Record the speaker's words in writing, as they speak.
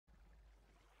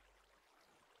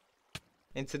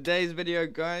In today's video,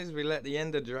 guys, we let the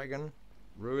Ender Dragon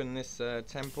ruin this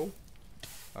temple.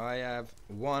 I have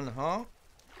 1 heart.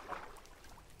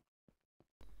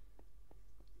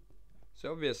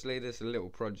 So obviously this is a little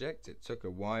project. It took a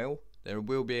while. There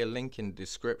will be a link in the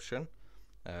description.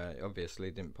 Obviously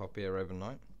it didn't pop here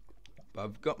overnight. But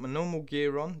I've got my normal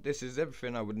gear on. This is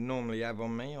everything I would normally have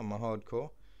on me on my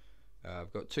hardcore.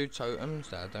 I've got 2 totems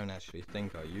that I don't actually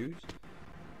think I use.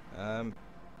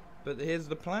 But here's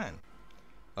the plan.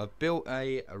 I've built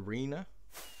a arena,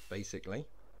 basically,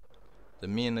 that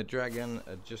me and the dragon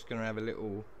are just going to have a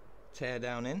little tear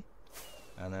down in.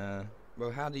 And,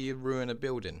 well, how do you ruin a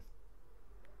building?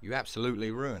 You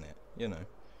absolutely ruin it, you know.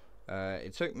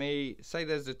 It took me, say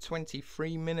there's a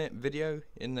 23-minute video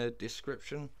in the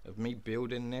description of me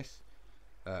building this,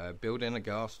 building a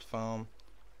ghast farm,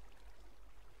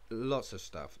 lots of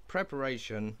stuff.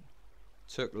 Preparation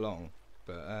took long,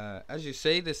 but as you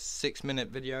see, this 6-minute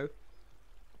video,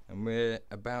 and we're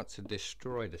about to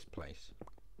destroy this place.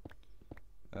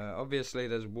 Obviously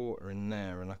there's water in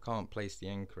there and I can't place the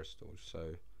end crystals,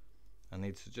 so I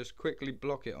need to just quickly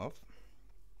block it off.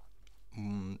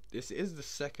 This is the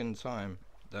second time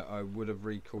that I would have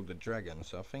recalled the dragon,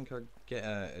 so I think I get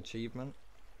an achievement.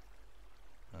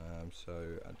 So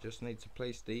I just need to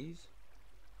place these,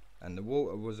 and the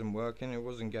water wasn't working. It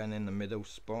wasn't going in the middle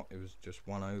spot, it was just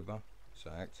one over, so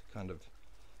I had to kind of,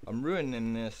 I'm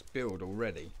ruining this build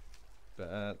already.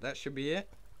 But that should be it.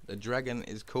 The dragon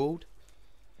is called.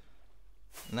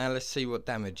 Now let's see what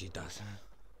damage he does.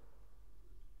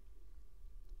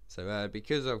 So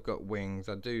because I've got wings,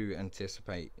 I do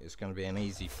anticipate it's going to be an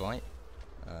easy fight.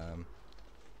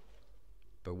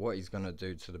 But what he's going to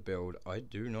do to the build, I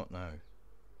do not know.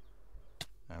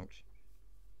 Ouch.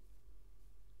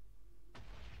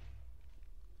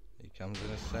 He comes in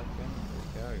a second.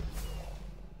 Here we go.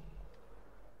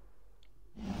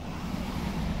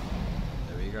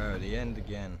 There we go, the end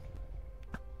again.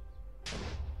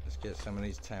 Let's get some of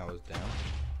these towers down.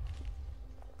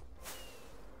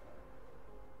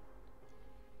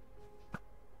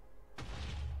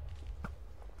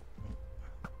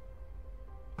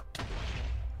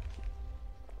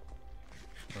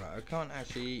 Right, I can't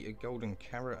actually eat a golden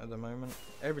carrot at the moment.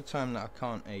 Every time that I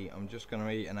can't eat, I'm just going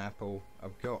to eat an apple.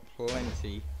 I've got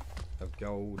plenty of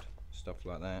gold, stuff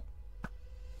like that.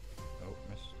 Oh,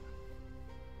 missed.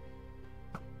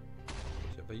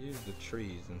 So if I use the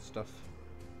trees and stuff,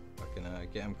 I can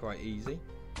get them quite easy.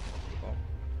 Oh.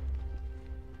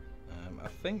 I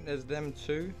think there's them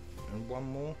 2 and 1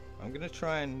 more. I'm going to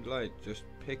try and like just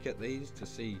pick at these to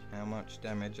see how much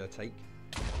damage I take.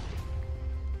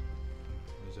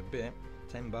 There's a bit,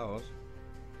 10 bars.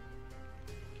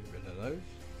 Get rid of those.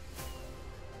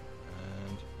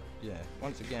 And yeah,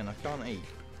 once again I can't eat,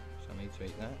 so I need to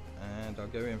eat that. And I'll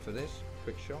go in for this,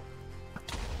 quick shot.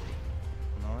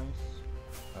 Nice.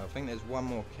 I think there's 1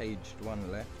 more caged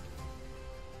one left.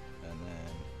 And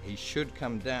then he should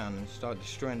come down and start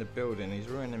destroying the building. He's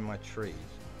ruining my trees.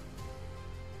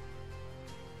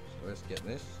 So let's get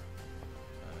this.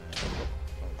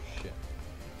 Oh shit.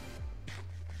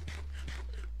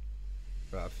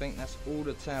 Right, I think that's all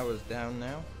the towers down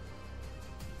now.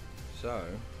 So,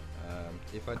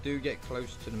 if I do get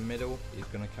close to the middle, he's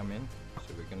going to come in.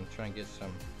 So we're going to try and get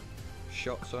some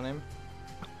shots on him.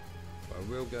 But I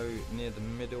will go near the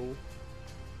middle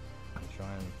and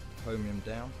try and home him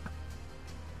down.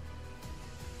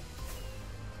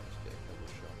 Let's get a couple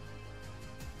shots.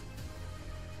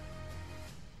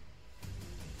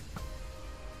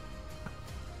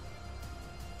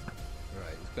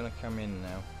 Right, he's going to come in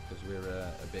now because we're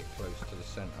a bit close to the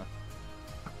centre.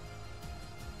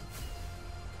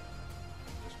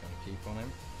 Just going to keep on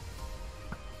him.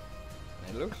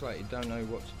 And it looks like he don't know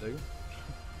what to do.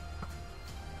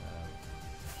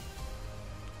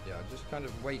 Yeah, I'll just kind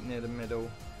of wait near the middle.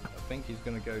 I think he's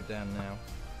going to go down now.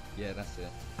 Yeah, that's it.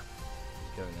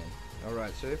 He's going in.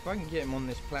 Alright, so if I can get him on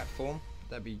this platform,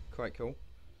 that'd be quite cool.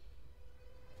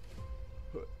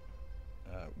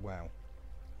 Wow.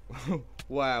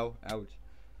 Wow, ouch.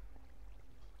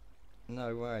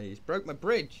 No way, he's broke my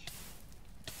bridge.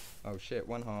 Oh shit,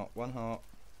 1 heart, 1 heart.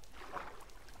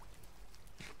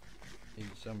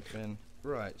 Eat something.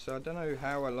 Right, so I don't know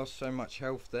how I lost so much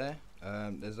health there.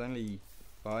 There's only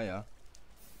fire,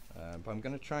 but I'm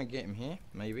going to try and get him here,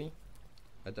 maybe.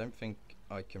 I don't think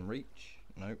I can reach.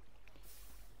 Nope.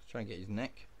 Let's try and get his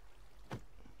neck.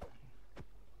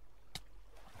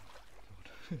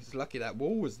 It's lucky that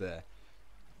wall was there.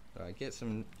 Right, get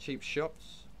some cheap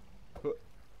shots.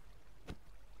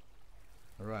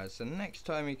 Alright, so next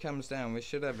time he comes down we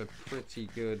should have a pretty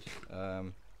good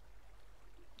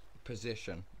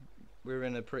position. we're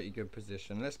in a pretty good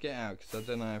position. Let's get out, because I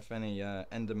don't know if any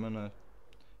Endermen are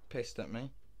pissed at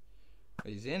me.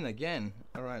 But he's in again.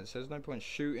 Alright, so there's no point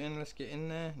shooting. Let's get in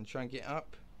there and try and get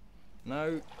up.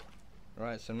 No.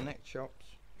 Right, some neck chops.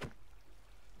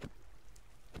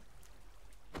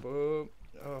 Boom.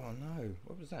 Oh no,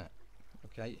 what was that?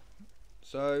 Okay,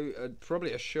 so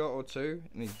probably a shot or two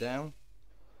and he's down.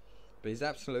 But he's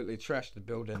absolutely trashed the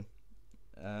building.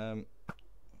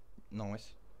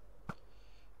 Nice.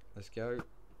 Let's go.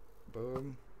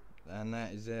 Boom. And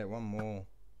that is it. One more.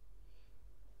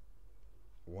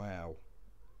 Wow.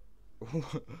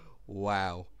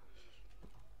 Wow.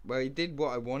 Well, he did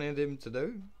what I wanted him to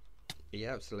do. He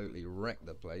absolutely wrecked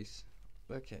the place.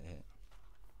 Look at it.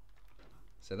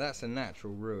 So that's a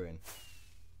natural ruin.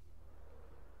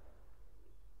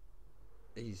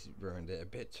 He's ruined it a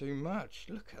bit too much.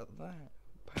 Look at that.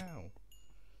 Pow.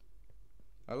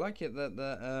 I like it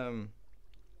that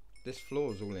this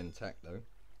floor's all intact though.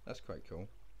 That's quite cool.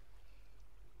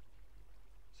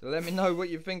 So let me know what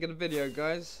you think of the video,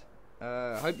 guys.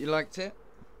 I hope you liked it.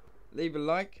 Leave a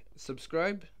like,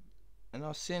 subscribe, and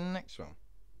I'll see you in the next one.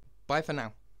 Bye for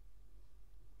now.